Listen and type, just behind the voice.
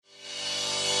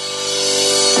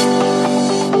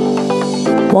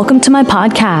Welcome to my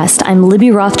podcast. I'm Libby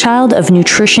Rothschild of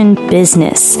Nutrition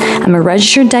Business. I'm a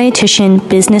registered dietitian,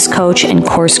 business coach, and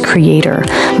course creator.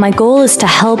 My goal is to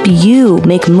help you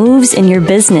make moves in your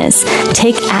business,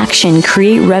 take action,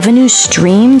 create revenue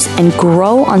streams, and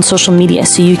grow on social media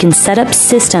so you can set up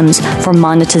systems for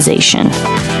monetization.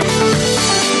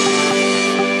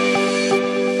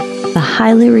 The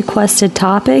highly requested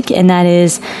topic, and that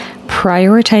is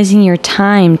prioritizing your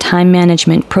time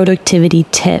management, productivity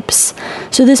tips.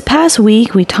 So this past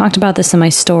week, we talked about this in my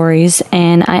stories,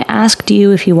 and I asked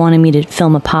you if you wanted me to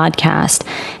film a podcast,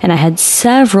 and I had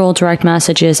several direct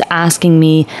messages asking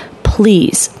me,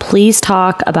 please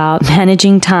talk about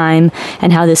managing time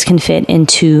and how this can fit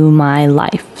into my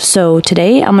life. So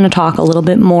today I'm going to talk a little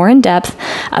bit more in depth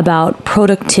about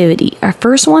productivity. I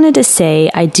first wanted to say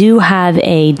I do have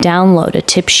a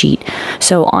tip sheet.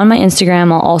 So on my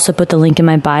Instagram, I'll also put the link in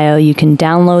my bio. You can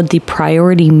download the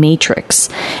priority matrix.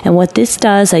 And what this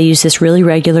does, I use this really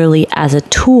regularly as a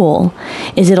tool,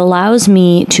 is it allows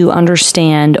me to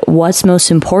understand what's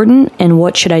most important and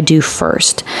what should I do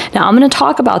first. Now I'm going to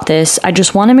talk about this. I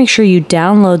just want to make sure you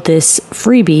download this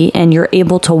freebie and you're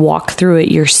able to walk through it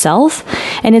yourself.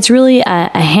 And it's really a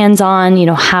hands-on,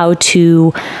 how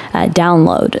to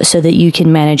download so that you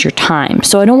can manage your time.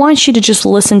 So I don't want you to just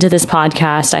listen to this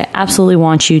podcast. I absolutely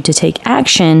want you to take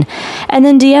action and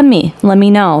then DM me. Let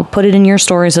me know. Put it in your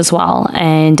stories as well.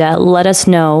 And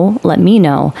let me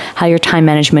know how your time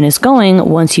management is going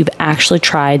once you've actually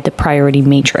tried the priority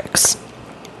matrix.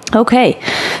 Okay,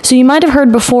 so you might have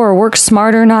heard before, work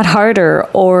smarter, not harder,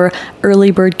 or early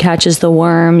bird catches the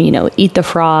worm, eat the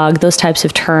frog, those types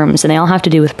of terms, and they all have to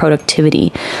do with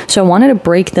productivity. So I wanted to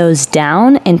break those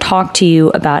down and talk to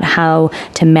you about how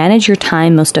to manage your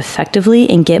time most effectively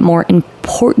and get more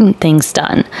important things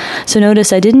done. So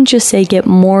notice I didn't just say get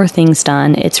more things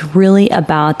done, it's really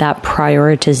about that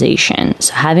prioritization.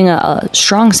 So having a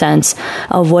strong sense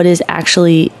of what is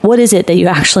it that you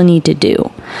actually need to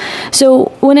do. So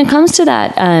when it comes to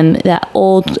that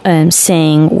old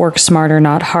saying, work smarter,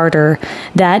 not harder,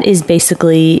 that is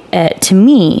basically, to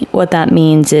me, what that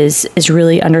means is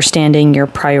really understanding your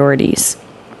priorities.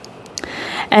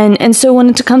 And so when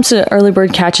it comes to early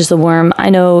bird catches the worm, I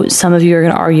know some of you are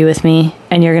going to argue with me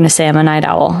and you're going to say I'm a night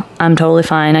owl. I'm totally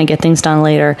fine. I get things done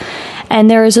later.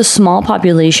 And there is a small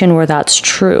population where that's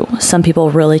true. Some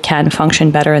people really can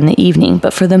function better in the evening.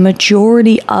 But for the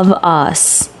majority of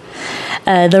us,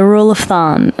 the rule of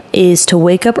thumb is to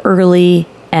wake up early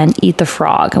and eat the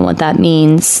frog. And what that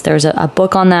means, there's a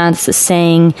book on that. It's the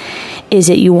saying is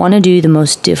that you want to do the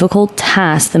most difficult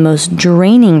task, the most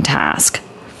draining task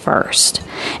first.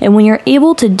 And when you're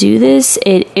able to do this,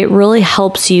 it really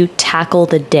helps you tackle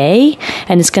the day,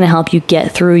 and it's going to help you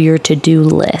get through your to-do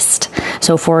list.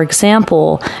 So for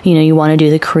example, you want to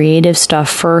do the creative stuff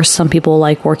first. Some people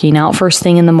like working out first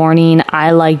thing in the morning.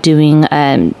 I like doing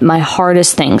my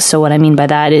hardest things. So what I mean by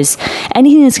that is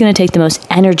anything that's going to take the most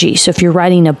energy. So if you're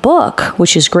writing a book,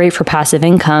 which is great for passive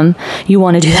income, you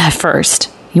want to do that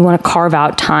first. You want to carve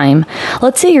out time.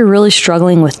 Let's say you're really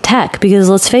struggling with tech, because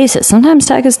let's face it, sometimes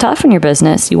tech is tough in your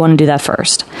business. You want to do that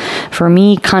first. For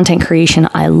me, content creation,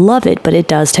 I love it, but it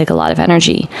does take a lot of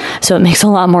energy. So it makes a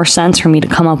lot more sense for me to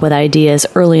come up with ideas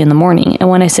early in the morning. And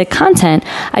when I say content,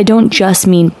 I don't just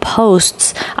mean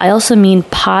posts. I also mean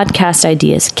podcast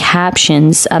ideas,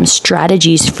 captions,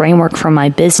 strategies, framework for my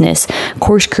business,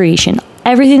 course creation.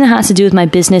 Everything that has to do with my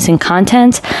business and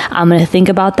content, I'm going to think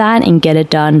about that and get it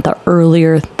done. The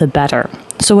earlier, the better.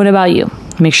 So what about you?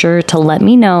 Make sure to let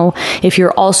me know if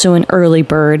you're also an early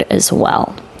bird as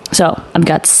well. So I've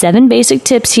got 7 basic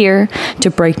tips here to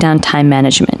break down time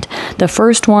management. The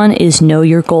first one is know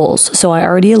your goals. So I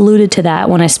already alluded to that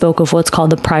when I spoke of what's called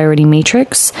the priority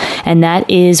matrix. And that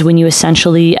is when you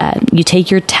essentially, you take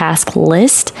your task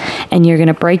list and you're going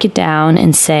to break it down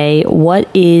and say what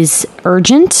is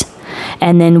urgent,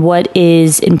 and then what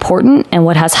is important and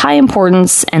what has high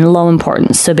importance and low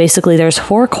importance. So basically there's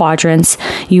 4 quadrants.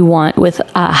 You want with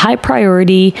high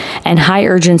priority and high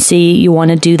urgency, you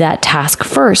want to do that task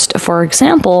first. For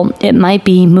example, it might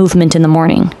be movement in the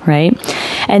morning, right?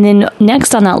 And then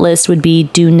next on that list would be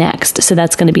do next. So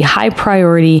that's going to be high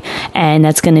priority, and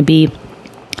that's going to be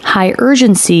high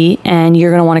urgency, and you're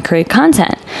going to want to create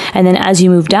content. And then as you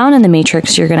move down in the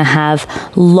matrix, you're going to have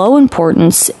low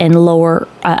importance and low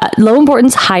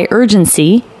importance, high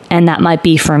urgency, And that might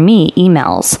be, for me,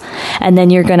 emails. And then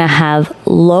you're going to have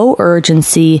low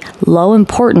urgency, low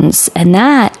importance. And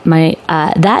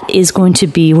that is going to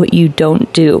be what you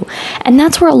don't do. And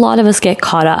that's where a lot of us get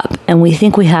caught up, and we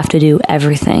think we have to do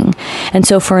everything. And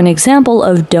so for an example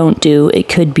of don't do, it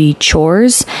could be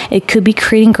chores. It could be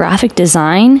creating graphic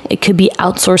design. It could be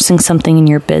outsourcing something in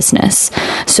your business.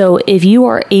 So if you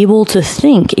are able to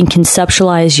think and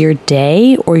conceptualize your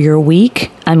day or your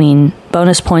week,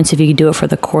 bonus points if you do it for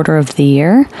the quarter of the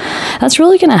year, that's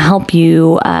really going to help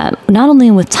you not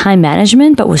only with time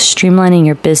management, but with streamlining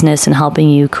your business and helping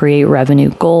you create revenue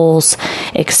goals,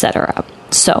 etc.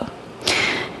 So,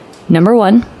 number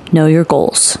 1, know your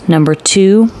goals. Number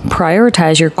 2,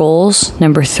 prioritize your goals.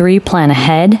 Number 3, plan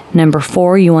ahead. Number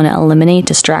 4, you want to eliminate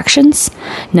distractions.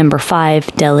 Number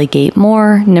 5, delegate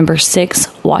more. Number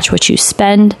 6, watch what you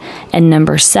spend. And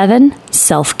number 7,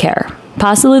 self-care.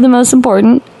 Possibly the most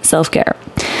important, self-care.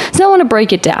 So I want to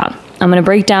break it down. I'm going to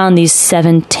break down these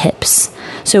 7 tips.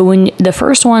 So the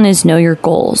first one is know your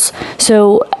goals.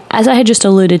 So as I had just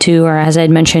alluded to, or as I had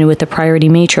mentioned with the priority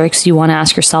matrix, you want to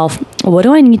ask yourself, what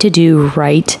do I need to do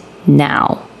right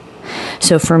now?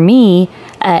 So for me,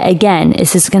 again,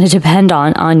 this is going to depend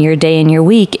on your day and your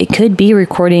week. It could be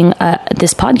recording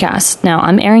this podcast. Now,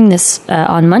 I'm airing this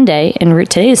on Monday, and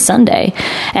today is Sunday,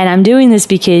 and I'm doing this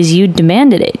because you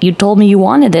demanded it. You told me you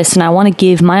wanted this, and I want to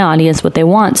give my audience what they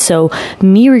want. So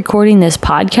me recording this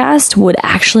podcast would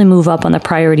actually move up on the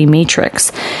priority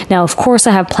matrix. Now, of course,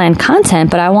 I have planned content,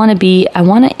 but I want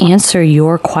to answer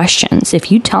your questions.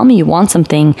 If you tell me you want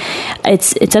something,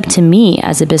 it's up to me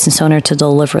as a business owner to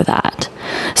deliver that.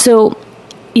 So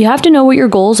you have to know what your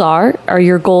goals are. Are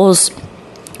your goals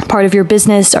part of your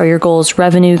business? Are your goals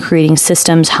revenue, creating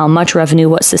systems? How much revenue?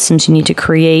 What systems you need to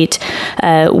create?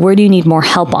 Where do you need more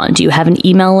help on? Do you have an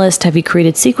email list? Have you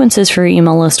created sequences for your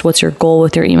email list? What's your goal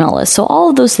with your email list? So all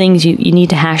of those things you need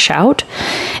to hash out,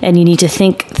 and you need to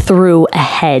think through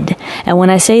ahead. And when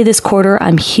I say this quarter,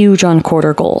 I'm huge on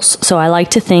quarter goals. So I like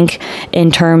to think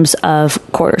in terms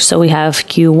of quarters. So we have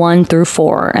Q1 through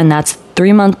 4, and that's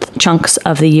 3-month chunks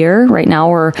of the year. Right now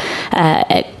we're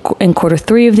in quarter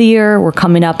 3 of the year. We're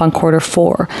coming up on quarter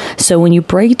 4. So when you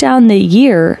break down the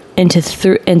year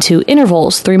into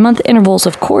intervals, 3-month intervals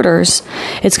of quarters,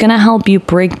 it's going to help you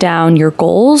break down your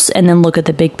goals and then look at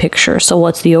the big picture. So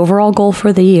what's the overall goal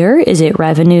for the year? Is it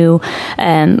revenue?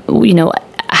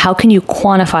 How can you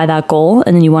quantify that goal?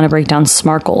 And then you want to break down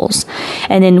SMART goals.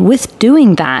 And then with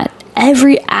doing that,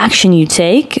 every action you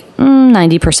take,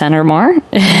 90% or more,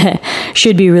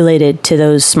 should be related to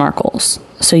those SMART goals.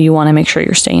 So you want to make sure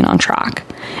you're staying on track.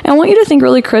 And I want you to think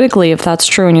really critically if that's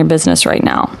true in your business right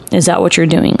now. Is that what you're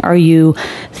doing? Are you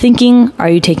thinking? Are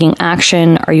you taking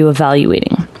action? Are you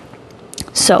evaluating?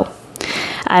 So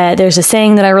there's a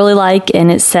saying that I really like,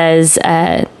 and it says,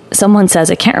 someone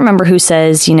says, I can't remember who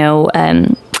says,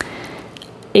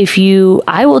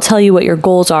 I will tell you what your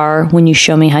goals are when you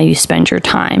show me how you spend your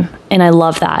time. And I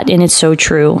love that. And it's so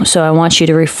true. So I want you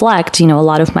to reflect, a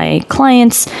lot of my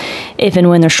clients, if and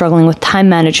when they're struggling with time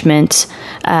management,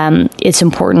 it's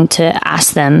important to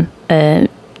ask them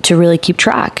to really keep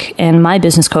track. And my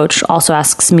business coach also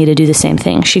asks me to do the same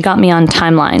thing. She got me on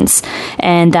Timelines,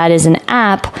 and that is an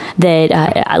app that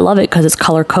I love it because it's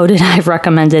color coded. I've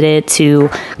recommended it to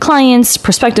clients,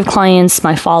 prospective clients,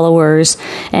 my followers,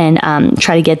 and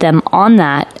try to get them on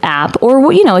that app.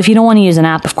 Or, if you don't want to use an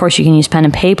app, of course you can use pen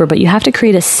and paper, but you have to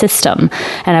create a system.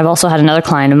 And I've also had another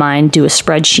client of mine do a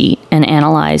spreadsheet and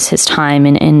analyze his time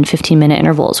in 15-minute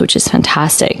intervals, which is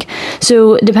fantastic.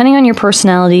 So depending on your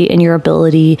personality and your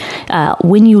ability,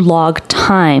 when you log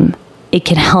time, it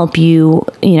can help you,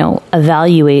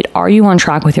 evaluate, are you on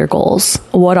track with your goals?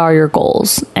 What are your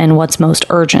goals? And what's most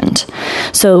urgent?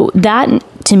 So that,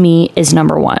 to me, is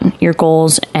number 1, your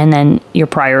goals and then your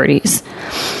priorities.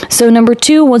 So number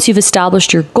 2, once you've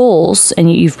established your goals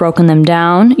and you've broken them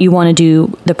down, you want to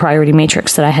do the priority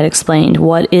matrix that I had explained.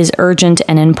 What is urgent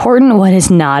and important? What is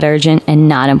not urgent and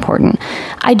not important?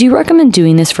 I do recommend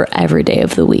doing this for every day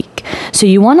of the week. So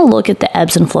you want to look at the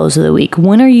ebbs and flows of the week.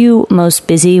 When are you most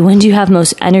busy? When do you have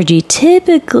most energy?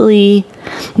 Typically,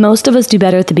 most of us do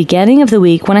better at the beginning of the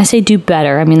week. When I say do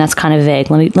better, I mean that's kind of vague.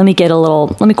 Let me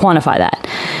quantify that.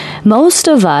 Most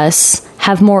of us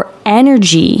have more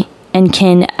energy and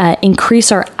can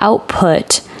increase our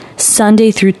output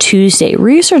Sunday through Tuesday.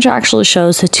 Research actually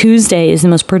shows that Tuesday is the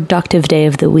most productive day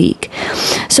of the week.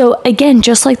 So again,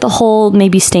 just like the whole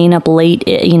maybe staying up late,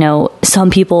 some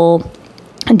people,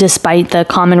 despite the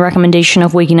common recommendation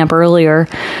of waking up earlier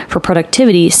for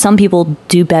productivity, some people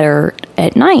do better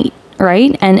at night,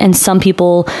 right? And some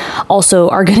people also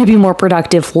are going to be more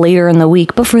productive later in the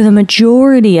week. But for the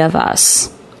majority of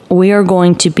us, we are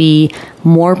going to be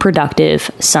more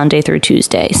productive Sunday through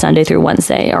Tuesday, Sunday through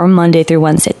Wednesday, or Monday through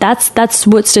Wednesday. That's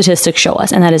what statistics show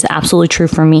us, and that is absolutely true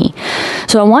for me.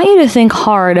 So I want you to think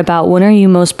hard about when are you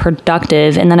most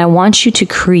productive, and then I want you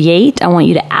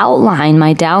to outline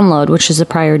my download, which is a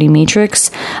priority matrix.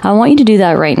 I want you to do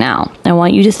that right now. I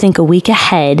want you to think a week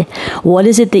ahead. What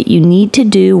is it that you need to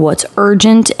do? What's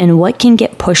urgent, and what can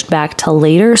get pushed back to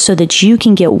later so that you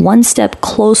can get one step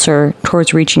closer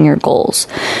towards reaching your goals?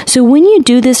 So when you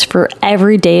do this for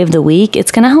every day of the week,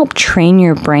 it's going to help train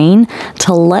your brain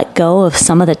to let go of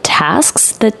some of the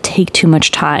tasks that take too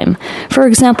much time. For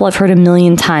example, I've heard a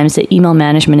million times that email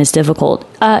management is difficult.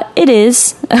 It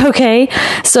is, okay?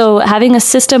 So having a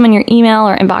system in your email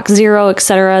or inbox zero,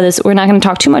 etc., we're not going to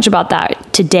talk too much about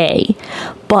that today,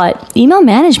 but email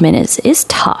management is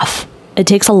tough. It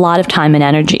takes a lot of time and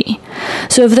energy.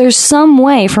 So if there's some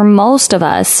way for most of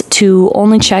us to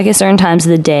only check at certain times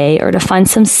of the day or to find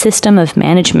some system of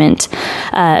management,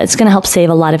 it's going to help save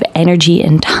a lot of energy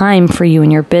and time for you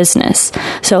and your business.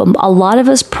 So a lot of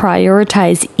us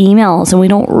prioritize emails and we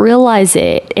don't realize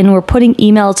it. And we're putting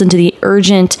emails into the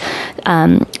urgent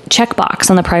checkbox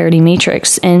on the priority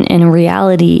matrix. And in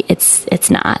reality, it's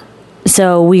not.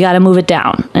 So we got to move it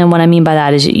down. And what I mean by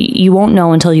that is you won't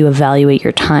know until you evaluate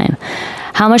your time.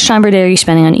 How much time per day are you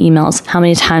spending on emails? How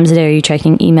many times a day are you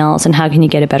checking emails? And how can you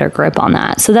get a better grip on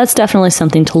that? So that's definitely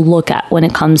something to look at when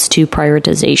it comes to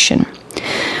prioritization.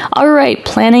 All right,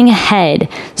 planning ahead.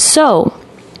 So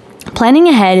planning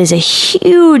ahead is a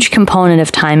huge component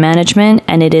of time management,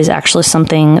 and it is actually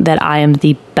something that I am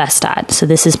the best at. So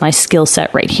this is my skill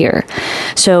set right here.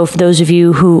 So for those of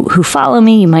you who follow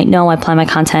me, you might know I plan my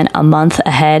content a month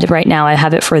ahead. Right now, I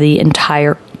have it for the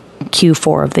entire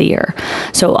Q4 of the year.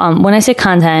 So when I say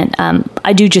content,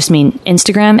 I do just mean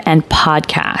Instagram and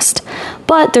podcast.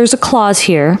 But there's a clause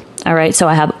here. All right. So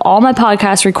I have all my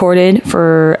podcasts recorded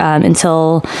for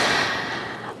until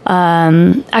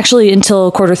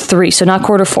Q3, so not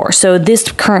Q4. So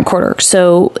this current quarter.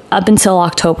 So up until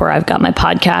October, I've got my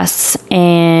podcasts,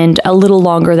 and a little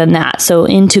longer than that. So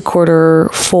into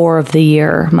Q4 of the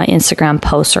year, my Instagram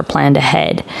posts are planned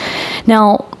ahead.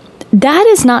 Now, that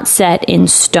is not set in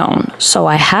stone. So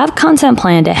I have content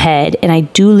planned ahead, and I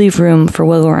do leave room for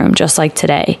wiggle room, just like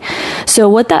today.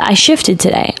 So I shifted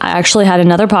today. I actually had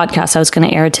another podcast I was going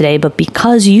to air today, but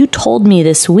because you told me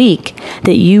this week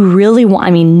that you really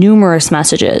want, numerous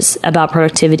messages about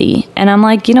productivity. And I'm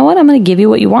like, you know what? I'm going to give you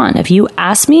what you want. If you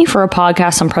ask me for a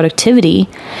podcast on productivity,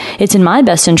 it's in my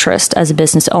best interest as a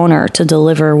business owner to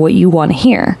deliver what you want to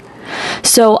hear.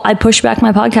 So I push back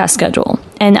my podcast schedule,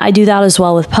 and I do that as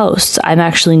well with posts. I'm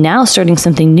actually now starting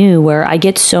something new where I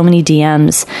get so many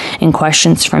DMs and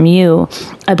questions from you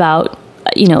about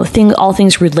all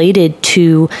things related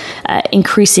to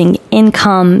increasing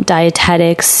income,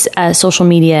 dietetics, social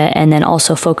media, and then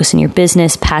also focusing your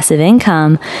business, passive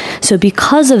income. So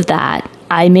because of that,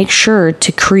 I make sure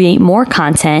to create more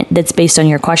content that's based on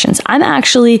your questions.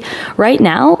 Right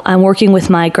now, I'm working with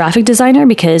my graphic designer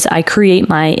because I create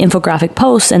my infographic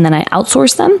posts and then I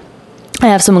outsource them. I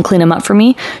have someone clean them up for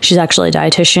me. She's actually a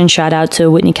dietitian. Shout out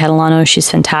to Whitney Catalano. She's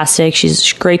fantastic.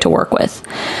 She's great to work with.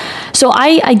 So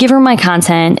I give her my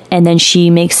content, and then she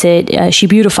makes it, she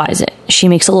beautifies it. She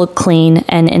makes it look clean,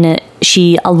 and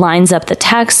she aligns up the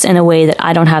text in a way that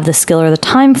I don't have the skill or the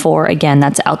time for. Again,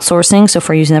 that's outsourcing. So if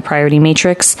we're using the priority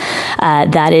matrix,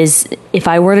 that is, if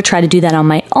I were to try to do that on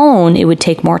my own, it would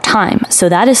take more time. So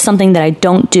that is something that I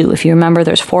don't do. If you remember,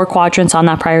 there's 4 quadrants on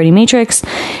that priority matrix,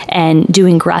 and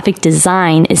doing graphic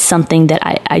design is something that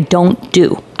I don't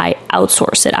do. I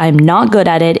outsource it. I'm not good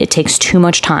at it. It takes too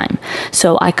much time.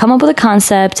 So I come up with a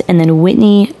concept, and then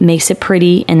Whitney makes it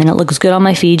pretty, and then it looks good on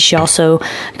my feed. She also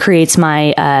creates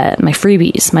my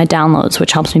freebies, my downloads,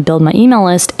 which helps me build my email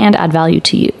list and add value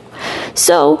to you.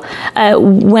 So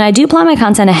when I do plan my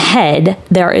content ahead,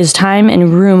 there is time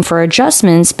and room for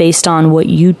adjustments based on what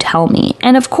you tell me.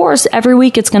 And of course, every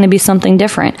week it's going to be something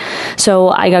different. So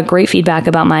I got great feedback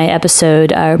about my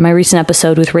recent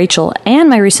episode with Rachel and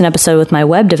my recent episode with my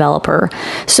web developer.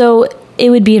 So it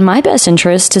would be in my best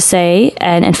interest to say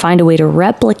and find a way to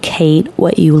replicate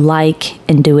what you like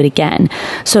and do it again.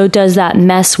 So does that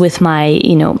mess with my,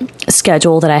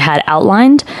 schedule that I had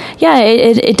outlined? Yeah,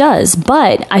 it does,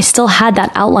 but I still had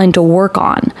that outline to work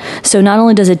on. So not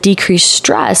only does it decrease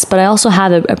stress, but I also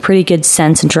have a pretty good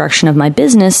sense and direction of my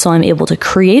business, so I'm able to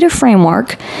create a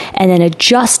framework and then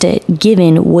adjust it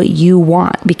given what you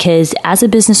want. Because as a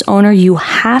business owner, you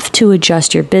have to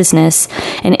adjust your business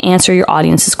and answer your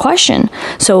audience's question.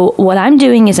 So what I'm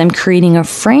doing is I'm creating a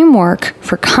framework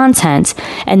for content,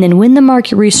 and then when the market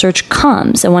market research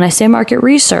comes. And when I say market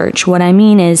research, what I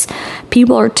mean is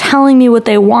people are telling me what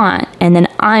they want and then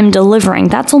I'm delivering.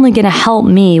 That's only going to help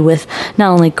me with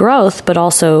not only growth, but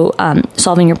also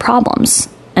solving your problems.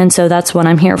 And so that's what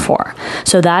I'm here for.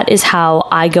 So that is how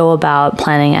I go about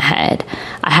planning ahead.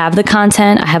 I have the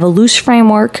content, I have a loose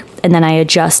framework, and then I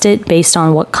adjust it based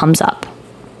on what comes up.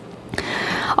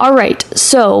 All right,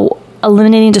 so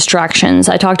eliminating distractions.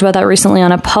 I talked about that recently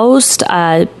on a post.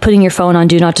 Putting your phone on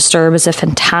Do Not Disturb is a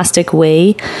fantastic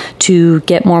way to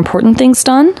get more important things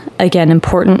done. Again,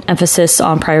 important emphasis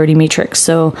on priority matrix.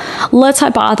 So let's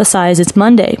hypothesize it's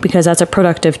Monday because that's a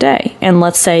productive day. And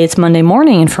let's say it's Monday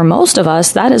morning. And for most of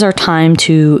us, that is our time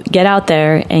to get out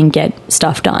there and get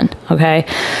stuff done. Okay.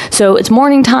 So it's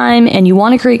morning time and you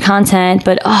want to create content,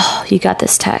 but you got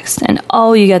this text and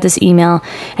you got this email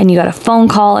and you got a phone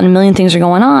call and a million things are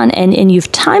going on. And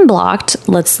you've time blocked,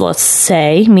 let's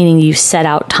say, meaning you set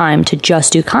out time to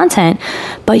just do content,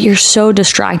 but you're so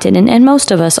distracted. And most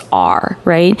of us are,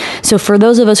 right? So for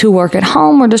those of us who work at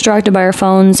home, we're distracted by our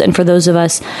phones. And for those of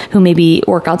us who maybe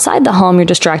work outside the home, you're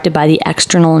distracted by the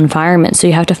external environment. So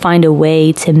you have to find a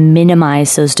way to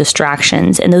minimize those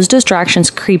distractions. And those distractions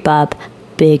creep up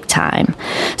big time.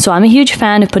 So I'm a huge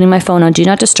fan of putting my phone on Do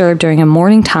Not Disturb during a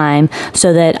morning time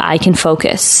so that I can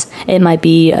focus. It might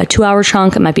be a 2-hour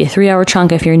chunk. It might be a 3-hour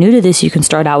chunk. If you're new to this, you can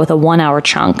start out with a 1-hour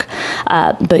chunk.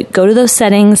 But go to those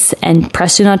settings and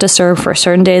press Do Not Disturb for a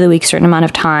certain day of the week, certain amount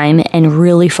of time, and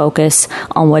really focus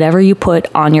on whatever you put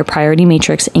on your priority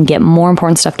matrix and get more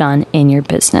important stuff done in your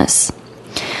business.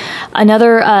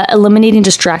 Another eliminating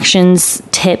distractions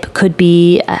tip could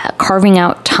be carving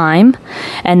out time,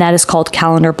 and that is called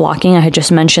calendar blocking. I had just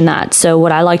mentioned that. So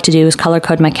what I like to do is color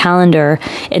code my calendar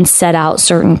and set out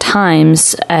certain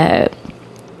times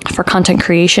for content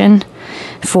creation,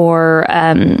 for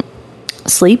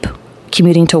sleep,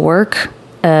 commuting to work,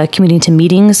 commuting to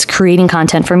meetings, creating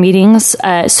content for meetings.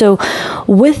 So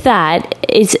with that,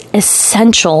 it's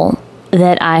essential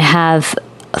that I have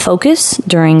focus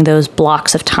during those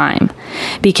blocks of time,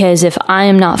 because if I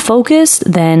am not focused,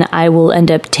 then I will end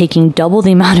up taking double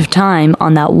the amount of time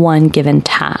on that one given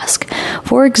task.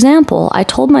 For example, I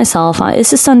told myself,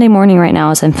 this is Sunday morning right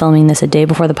now as I'm filming this, a day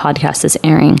before the podcast is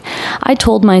airing. I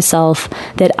told myself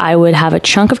that I would have a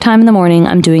chunk of time in the morning.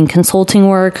 I'm doing consulting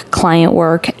work, client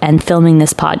work, and filming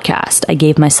this podcast. I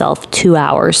gave myself 2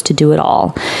 hours to do it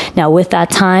all. Now with that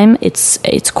time,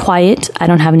 it's quiet. I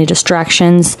don't have any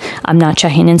distractions. I'm not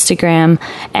checking Instagram,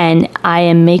 and I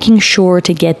am making sure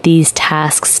to get these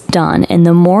tasks done. And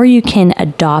the more you can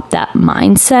adopt that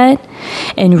mindset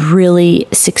and really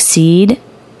succeed,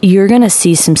 you're going to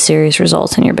see some serious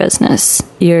results in your business.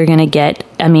 You're going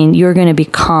to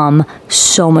become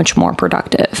so much more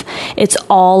productive. It's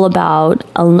all about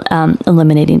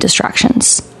eliminating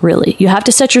distractions, really. You have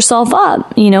to set yourself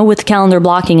up, with calendar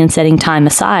blocking and setting time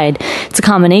aside. It's a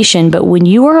combination, but when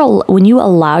you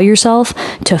allow yourself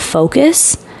to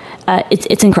focus,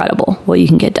 it's incredible what you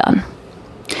can get done.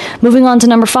 Moving on to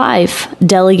number 5,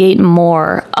 delegate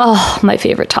more. Oh, my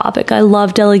favorite topic. I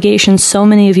love delegation. So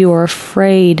many of you are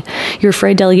afraid. You're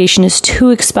afraid delegation is too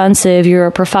expensive. You're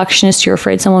a perfectionist. You're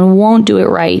afraid someone won't do it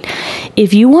right.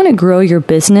 If you want to grow your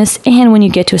business, and when you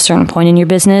get to a certain point in your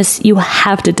business, you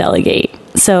have to delegate.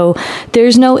 So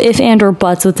there's no if, and, or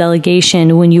buts with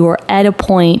delegation when you are at a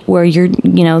point where you're,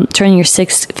 turning your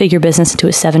 6-figure business into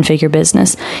a 7-figure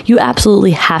business. You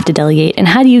absolutely have to delegate. And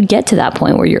how do you get to that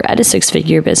point where you're at a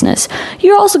 6-figure business?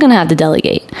 You're also going to have to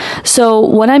delegate. So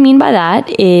what I mean by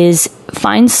that is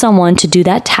find someone to do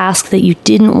that task that you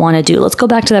didn't want to do. Let's go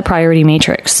back to that priority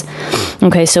matrix.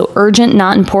 Okay, so urgent,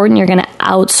 not important, you're going to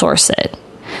outsource it.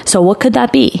 So what could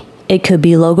that be? It could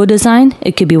be logo design.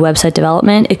 It could be website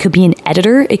development. It could be an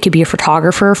editor. It could be a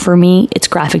photographer. For me, it's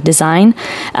graphic design.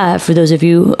 For those of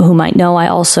you who might know, I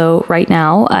also, right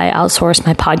now, I outsource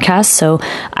my podcast. So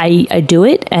I do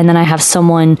it, and then I have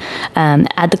someone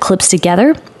add the clips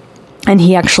together, and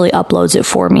he actually uploads it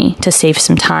for me to save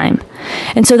some time.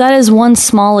 And so that is one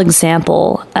small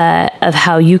example of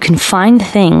how you can find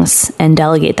things and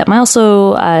delegate them. I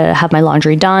also have my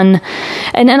laundry done,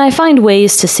 and I find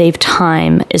ways to save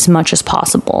time as much as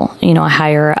possible. I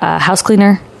hire a house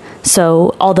cleaner.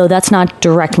 So although that's not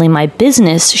directly my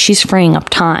business, she's freeing up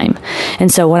time.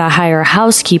 And so when I hire a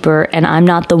housekeeper and I'm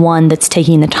not the one that's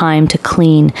taking the time to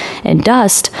clean and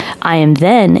dust, I am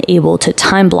then able to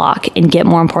time block and get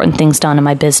more important things done in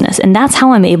my business. And that's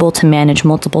how I'm able to manage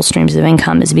multiple streams of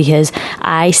income, is because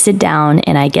I sit down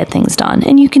and I get things done.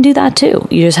 And you can do that too.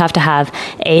 You just have to have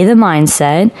A, the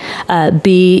mindset,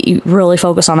 B, really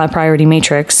focus on that priority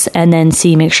matrix, and then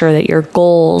C, make sure that your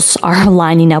goals are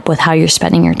lining up with how you're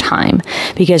spending your time. time.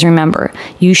 Because remember,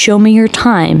 you show me your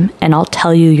time and I'll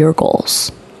tell you your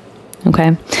goals.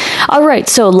 Okay. All right.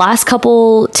 So last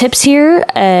couple tips here.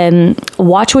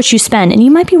 Watch what you spend. And you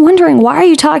might be wondering, why are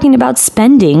you talking about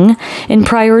spending and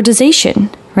prioritization?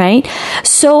 Right?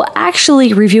 So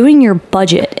actually reviewing your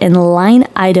budget and line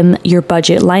iteming,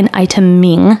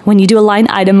 when you do a line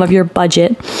item of your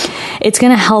budget, it's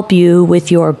going to help you with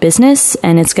your business,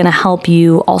 and it's going to help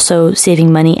you also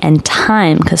saving money and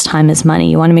time, because time is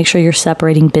money. You want to make sure you're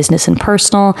separating business and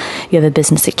personal. You have a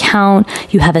business account.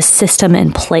 You have a system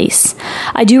in place.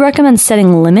 I do recommend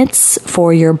setting limits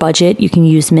for your budget. You can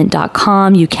use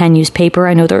mint.com. You can use paper.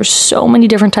 I know there's so many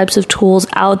different types of tools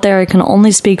out there. I can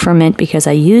only speak for Mint because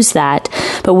I use that.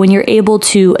 But when you're able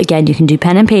to, again, you can do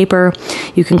pen and paper,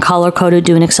 you can color code it,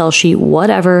 do an Excel sheet,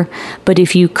 whatever. But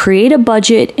if you create a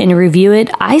budget and review it,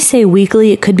 I say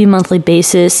weekly, it could be monthly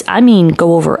basis. I mean,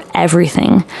 go over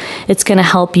everything. It's going to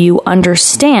help you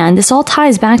understand. This all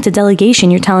ties back to delegation.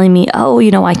 You're telling me, oh,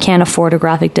 I can't afford a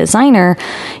graphic designer.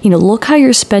 Look how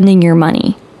you're spending your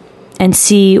money and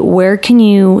see where can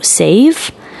you save,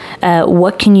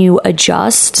 what can you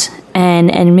adjust,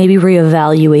 and maybe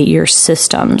reevaluate your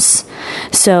systems.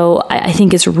 So I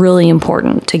think it's really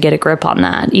important to get a grip on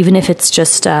that. Even if it's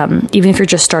just, even if you're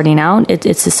just starting out,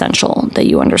 it's essential that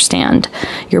you understand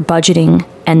your budgeting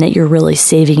and that you're really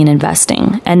saving and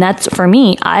investing. And that's, for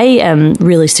me, I am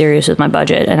really serious with my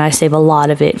budget, and I save a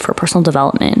lot of it for personal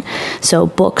development. So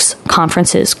books,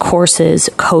 conferences, courses,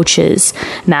 coaches,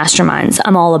 masterminds,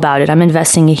 I'm all about it. I'm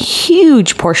investing a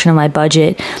huge portion of my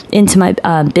budget into my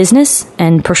business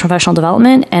and professional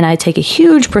development, and I take a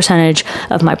huge percentage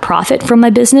of my profit from my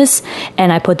business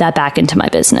and I put that back into my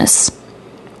business.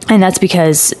 And that's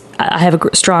because I have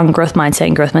a strong growth mindset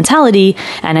and growth mentality,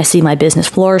 and I see my business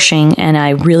flourishing, and I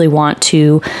really want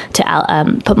to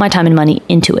put my time and money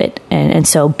into it. And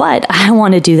so, but I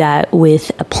want to do that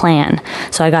with a plan.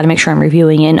 So I got to make sure I'm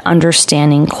reviewing it,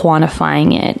 understanding,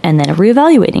 quantifying it, and then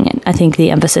reevaluating it. I think the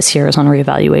emphasis here is on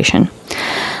reevaluation.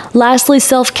 Lastly,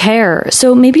 self-care.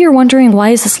 So maybe you're wondering,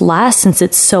 why is this last, since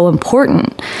it's so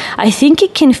important? I think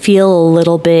it can feel a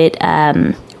little bit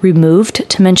removed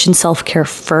to mention self-care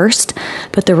first,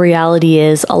 but the reality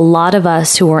is a lot of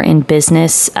us who are in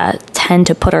business tend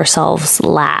to put ourselves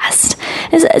last.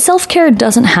 Self-care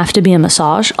doesn't have to be a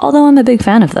massage, although I'm a big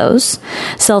fan of those.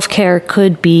 Self-care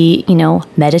could be,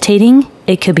 meditating.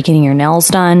 It could be getting your nails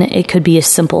done. It could be as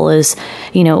simple as,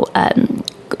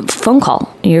 phone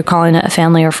call. You're calling a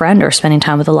family or friend, or spending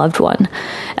time with a loved one.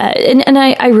 And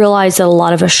I realize that a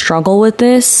lot of us struggle with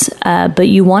this, but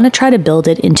you want to try to build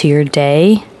it into your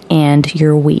day and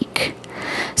your week.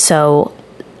 So,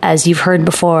 as you've heard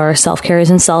before, self-care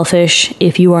isn't selfish.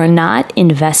 If you are not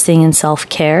investing in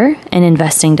self-care, and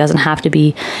investing doesn't have to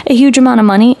be a huge amount of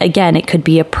money. Again, it could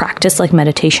be a practice like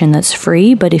meditation that's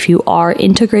free, but if you are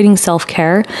integrating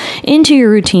self-care into your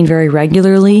routine very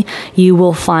regularly, you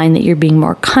will find that you're being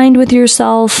more kind with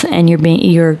yourself, and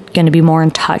you're going to be more in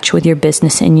touch with your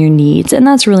business and your needs. And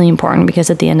that's really important,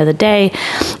 because at the end of the day,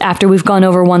 after we've gone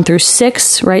over 1 through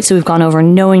 6, right? So we've gone over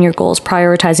knowing your goals,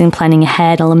 prioritizing, planning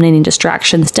ahead, eliminating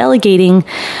distractions, delegating,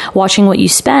 watching what you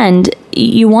spend.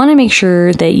 You want to make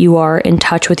sure that you are in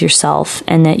touch with yourself,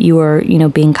 and that you are,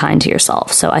 being kind to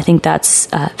yourself. So I think that's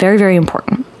very, very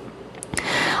important.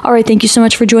 All right, thank you so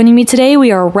much for joining me today.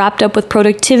 We are wrapped up with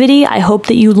productivity. I hope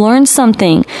that you learned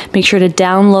something. Make sure to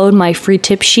download my free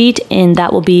tip sheet, and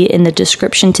that will be in the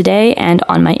description today and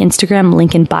on my Instagram,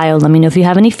 link in bio. Let me know if you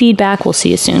have any feedback. We'll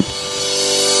see you soon.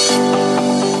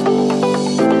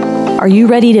 Are you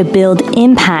ready to build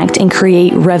impact and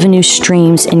create revenue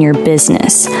streams in your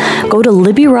business? Go to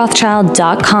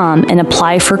LibbyRothschild.com and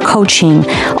apply for coaching.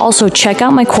 Also, check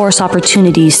out my course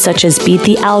opportunities such as Beat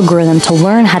the Algorithm to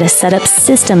learn how to set up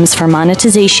systems for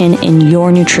monetization in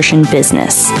your nutrition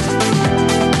business.